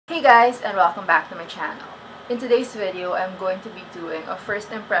Hey guys, and welcome back to my channel. In today's video, I'm going to be doing a first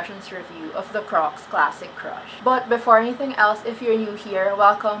impressions review of the Crocs Classic Crush. But before anything else, if you're new here,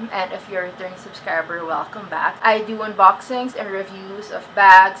 welcome, and if you're a returning subscriber, welcome back. I do unboxings and reviews of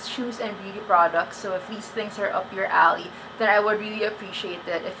bags, shoes, and beauty products, so if these things are up your alley, then I would really appreciate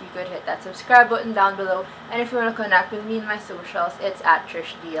it if you could hit that subscribe button down below. And if you want to connect with me in my socials, it's at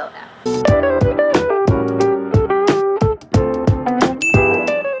TrishDLF.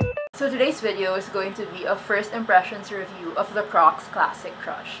 So today's video is going to be a first impressions review of the Crocs Classic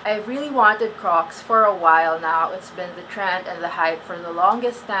Crush. I've really wanted Crocs for a while now. It's been the trend and the hype for the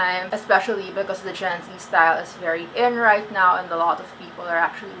longest time, especially because the Gen Z style is very in right now and a lot of people are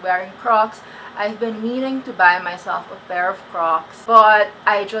actually wearing Crocs. I've been meaning to buy myself a pair of Crocs, but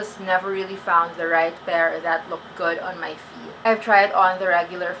I just never really found the right pair that looked good on my feet. I've tried on the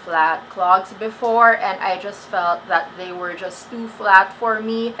regular flat clogs before and I just felt that they were just too flat for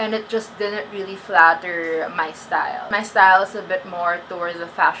me and it just didn't really flatter my style. My style is a bit more towards the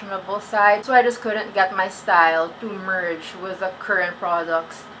fashionable side, so I just couldn't get my style to merge with the current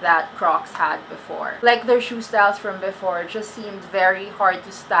products that Crocs had before. Like their shoe styles from before just seemed very hard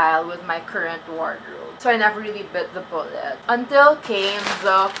to style with my current wardrobe. So I never really bit the bullet. Until came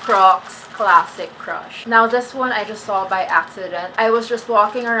the Crocs Classic Crush. Now this one I just saw by accident. I was just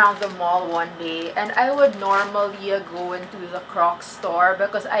walking around the mall one day and I would normally go into the Crocs store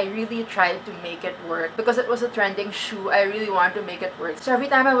because I really tried to make it work. Because it was a trending shoe, I really wanted to make it work. So every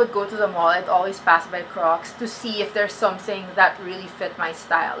time I would go to the mall, I'd always pass by Crocs to see if there's something that really fit my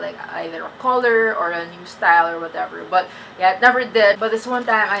style. Like either a color or a new style or whatever. But yeah, it never did. But this one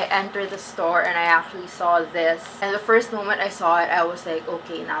time I entered the store and I actually saw this. And the first moment I saw it, I was like,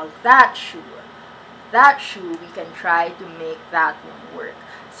 okay, now that shoe, we can try to make that one work.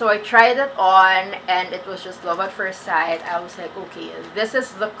 So I tried it on and it was just love at first sight. I was like, okay, this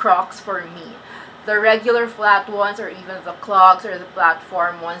is the Crocs for me. The regular flat ones or even the clogs or the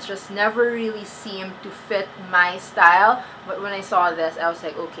platform ones just never really seemed to fit my style. But when I saw this, I was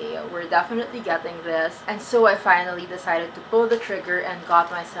like, okay, we're definitely getting this. And so I finally decided to pull the trigger and got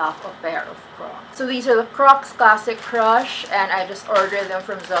myself a pair of Crocs. So these are the Crocs Classic Crush and I just ordered them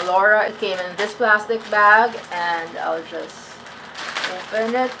from Zalora. It came in this plastic bag and I'll just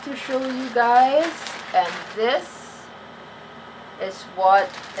open it to show you guys. And this is what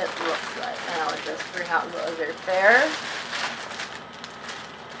it looks like, and I'll just bring out the other pair.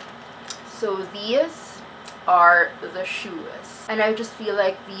 So these are the shoes, and I just feel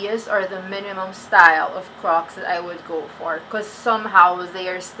like these are the minimum style of Crocs that I would go for, because somehow they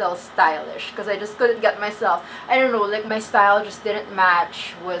are still stylish, because I just couldn't get myself, I don't know, like my style just didn't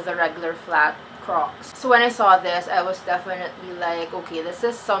match with the regular flat Crocs. So when I saw this, I was definitely like, okay, this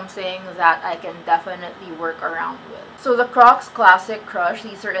is something that I can definitely work around with. So the Crocs Classic Crush,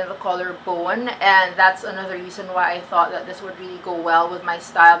 these are in the color Bone, and that's another reason why I thought that this would really go well with my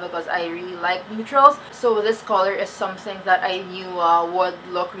style, because I really like neutrals. So this color is something that I knew would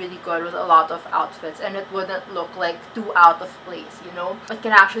look really good with a lot of outfits, and it wouldn't look like too out of place, you know? It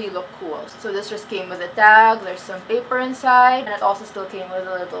can actually look cool. So this just came with a tag, there's some paper inside, and it also still came with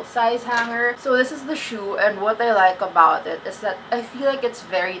a little size hanger. So this is the shoe, and what I like about it is that I feel like it's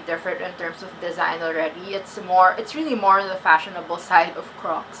very different in terms of design already. It's really more on the fashionable side of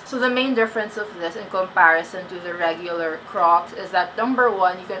Crocs. So the main difference of this in comparison to the regular Crocs is that number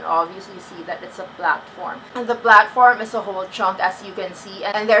one, you can obviously see that it's a platform. And the platform is a whole chunk, as you can see,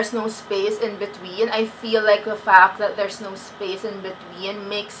 and there's no space in between. I feel like the fact that there's no space in between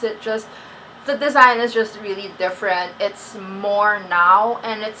makes it just, the design is just really different. It's more now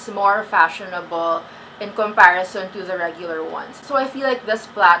and it's more fashionable in comparison to the regular ones. So I feel like this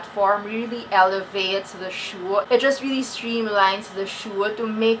platform really elevates the shoe. It just really streamlines the shoe to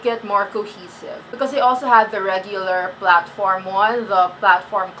make it more cohesive. Because they also had the regular platform one, the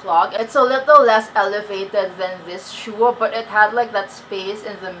platform clog. It's a little less elevated than this shoe, but it had like that space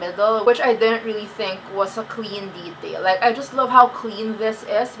in the middle, which I didn't really think was a clean detail. Like I just love how clean this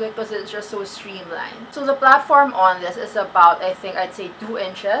is because it's just so streamlined. So the platform on this is about, I think I'd say 2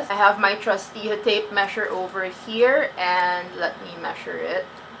 inches. I have my trusty tape measure over here and let me measure it.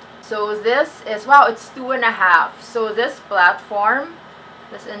 So this is, wow, it's 2.5. So this platform,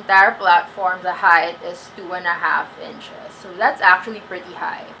 this entire platform, the height is 2.5 inches. So that's actually pretty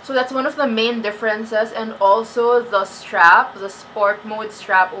high. So that's one of the main differences. And also the strap, the sport mode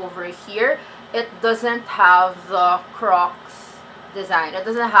strap over here, it doesn't have the Crocs design. It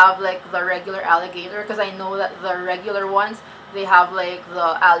doesn't have like the regular alligator, because I know that the regular ones, they have like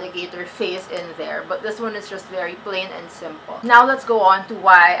the alligator face in there, but this one is just very plain and simple. Now let's go on to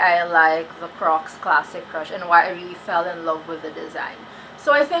why I like the Crocs Classic Crush and why I really fell in love with the design.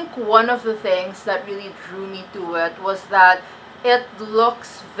 So I think one of the things that really drew me to it was that it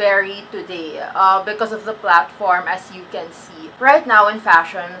looks very today because of the platform, as you can see. Right now in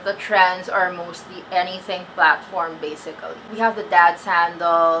fashion, the trends are mostly anything platform basically. We have the dad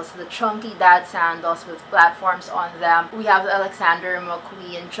sandals, the chunky dad sandals with platforms on them. We have the Alexander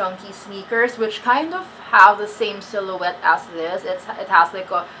McQueen chunky sneakers, which kind of have the same silhouette as this. It has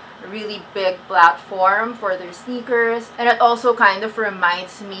like a really big platform for their sneakers, and it also kind of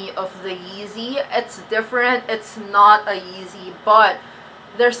reminds me of the Yeezy. It's different, it's not a Yeezy, but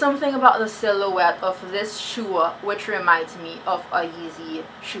there's something about the silhouette of this shoe which reminds me of a Yeezy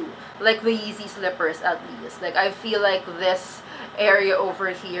shoe, like the Yeezy slippers at least. Like I feel like this area over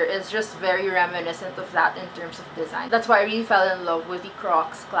here is just very reminiscent of that in terms of design. That's why I really fell in love with the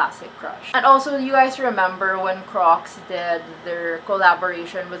Crocs Classic Crush. And also, you guys remember when Crocs did their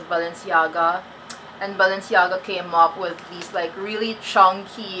collaboration with Balenciaga, and Balenciaga came up with these like really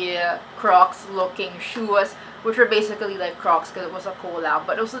chunky Crocs looking shoes, which were basically like Crocs because it was a collab,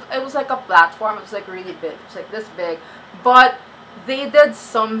 but it was like a platform. It was like really big. It was like this big, but they did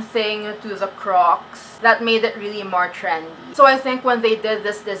something to the Crocs that made it really more trendy. So I think when they did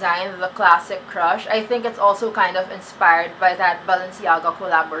this design, the Classic Crush, I think it's also kind of inspired by that Balenciaga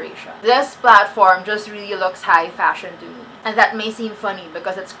collaboration. This platform just really looks high fashion to me. And that may seem funny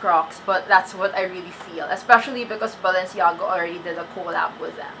because it's Crocs, but that's what I really feel, especially because Balenciaga already did a collab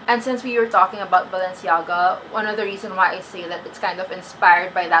with them. And since we were talking about Balenciaga, one of the reasons why I say that it's kind of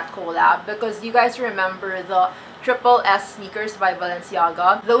inspired by that collab, because you guys remember the Triple S sneakers by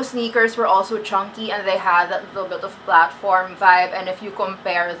Balenciaga. Those sneakers were also chunky and they had that little bit of platform vibe, and if you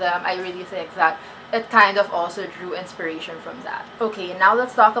compare them, I really think that it kind of also drew inspiration from that. Okay, now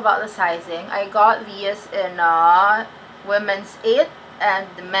let's talk about the sizing. I got these in women's 8 and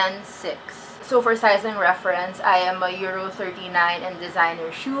men's 6. So for sizing reference, I am a Euro 39 in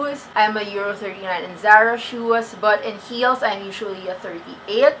designer shoes. I am a Euro 39 in Zara shoes, but in heels, I'm usually a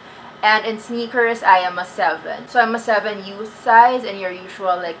 38. And in sneakers, I am a 7. So I'm a 7 youth size in your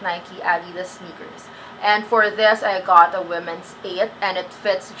usual like Nike, Adidas sneakers. And for this, I got a women's 8 and it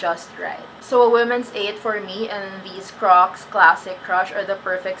fits just right. So a women's 8 for me, and these Crocs Classic Crush are the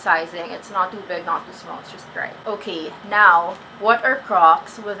perfect sizing. It's not too big, not too small, it's just right. Okay, now, what are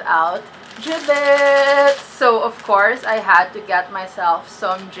Crocs without Jibbitz? So of course, I had to get myself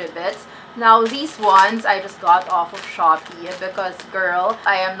some Jibbitz. Now these ones I just got off of Shopee because girl,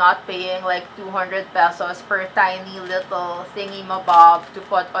 I am not paying like 200 pesos per tiny little thingy mabob to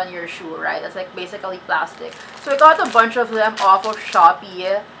put on your shoe, right? It's like basically plastic. So I got a bunch of them off of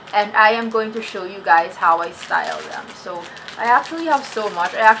Shopee and I am going to show you guys how I style them. So I actually have so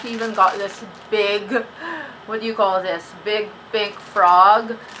much. I actually even got this big, what do you call this? Big pink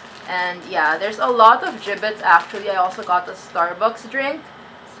frog. And yeah, there's a lot of Jibbitz actually. I also got a Starbucks drink.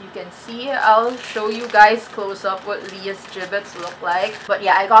 You can see, I'll show you guys close up what these Jibbitz look like. But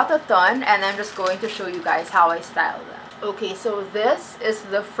yeah, I got a ton and I'm just going to show you guys how I style them. Okay, so this is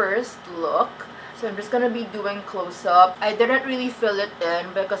the first look. So I'm just going to be doing close up. I didn't really fill it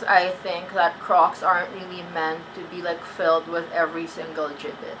in because I think that Crocs aren't really meant to be like filled with every single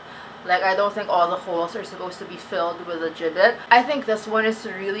Jibbit. Like, I don't think all the holes are supposed to be filled with a Jibbit. I think this one is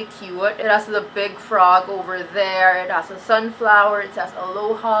really cute. It has the big frog over there. It has a sunflower. It says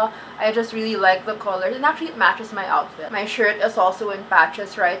Aloha. I just really like the colors. And actually, it matches my outfit. My shirt is also in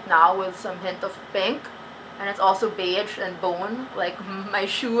patches right now with some hint of pink. And it's also beige and bone, like my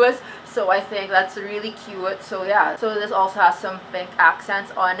shoes. So I think that's really cute. So yeah. So this also has some pink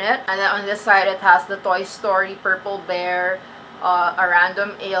accents on it. And then on this side, it has the Toy Story purple bear. A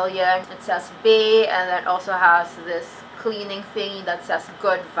random alien, it says Bay, and then also has this cleaning thingy that says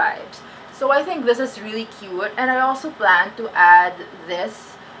good vibes. So I think this is really cute, and I also plan to add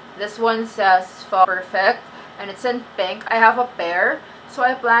this. This one says perfect, and it's in pink. I have a pair, so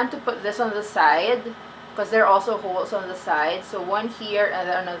I plan to put this on the side because there are also holes on the side. So one here and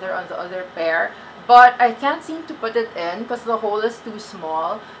then another on the other pair. But I can't seem to put it in because the hole is too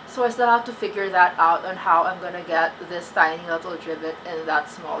small. So I still have to figure that out on how I'm gonna get this tiny little Jibbit in that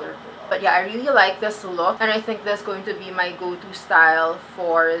smaller hole. But yeah, I really like this look, and I think that's going to be my go-to style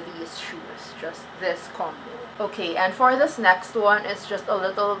for these shoes. Just this combo. Okay, and for this next one, it's just a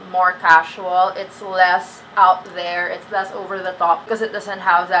little more casual. It's less out there. It's less over the top because it doesn't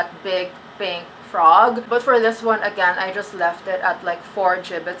have that big pink frog. But for this one, again, I just left it at like 4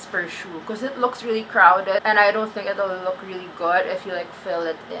 Jibbitz per shoe because it looks really crowded and I don't think it'll look really good if you like fill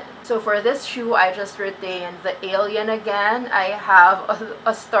it in. So for this shoe, I just retained the alien again. I have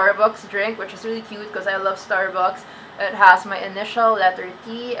a Starbucks drink, which is really cute because I love Starbucks. It has my initial letter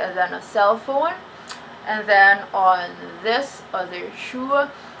T and then a cell phone. And then on this other shoe,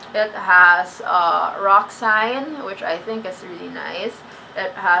 it has rock sign, which I think is really nice.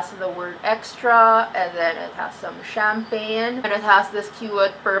 It has the word extra, and then it has some champagne, and it has this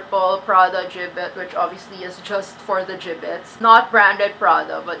cute purple Prada Jibbitz, which obviously is just for the Jibbitz. Not branded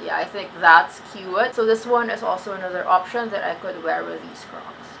Prada, but yeah, I think that's cute. So this one is also another option that I could wear with these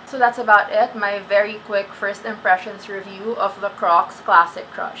Crocs. So that's about it, my very quick first impressions review of the Crocs Classic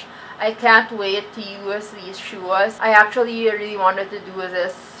Crush. I can't wait to use these shoes. I actually really wanted to do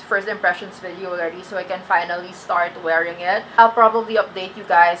this first impressions video already so I can finally start wearing it. I'll probably update you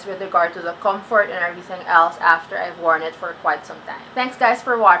guys with regard to the comfort and everything else after I've worn it for quite some time. Thanks guys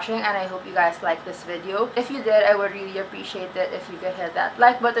for watching, and I hope you guys liked this video. If you did, I would really appreciate it if you could hit that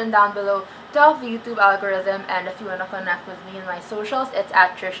like button down below to help the YouTube algorithm, and if you want to connect with me in my socials, it's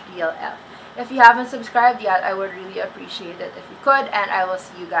at TrishDLF. If you haven't subscribed yet, I would really appreciate it if you could, and I will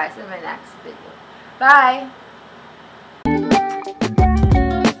see you guys in my next video. Bye!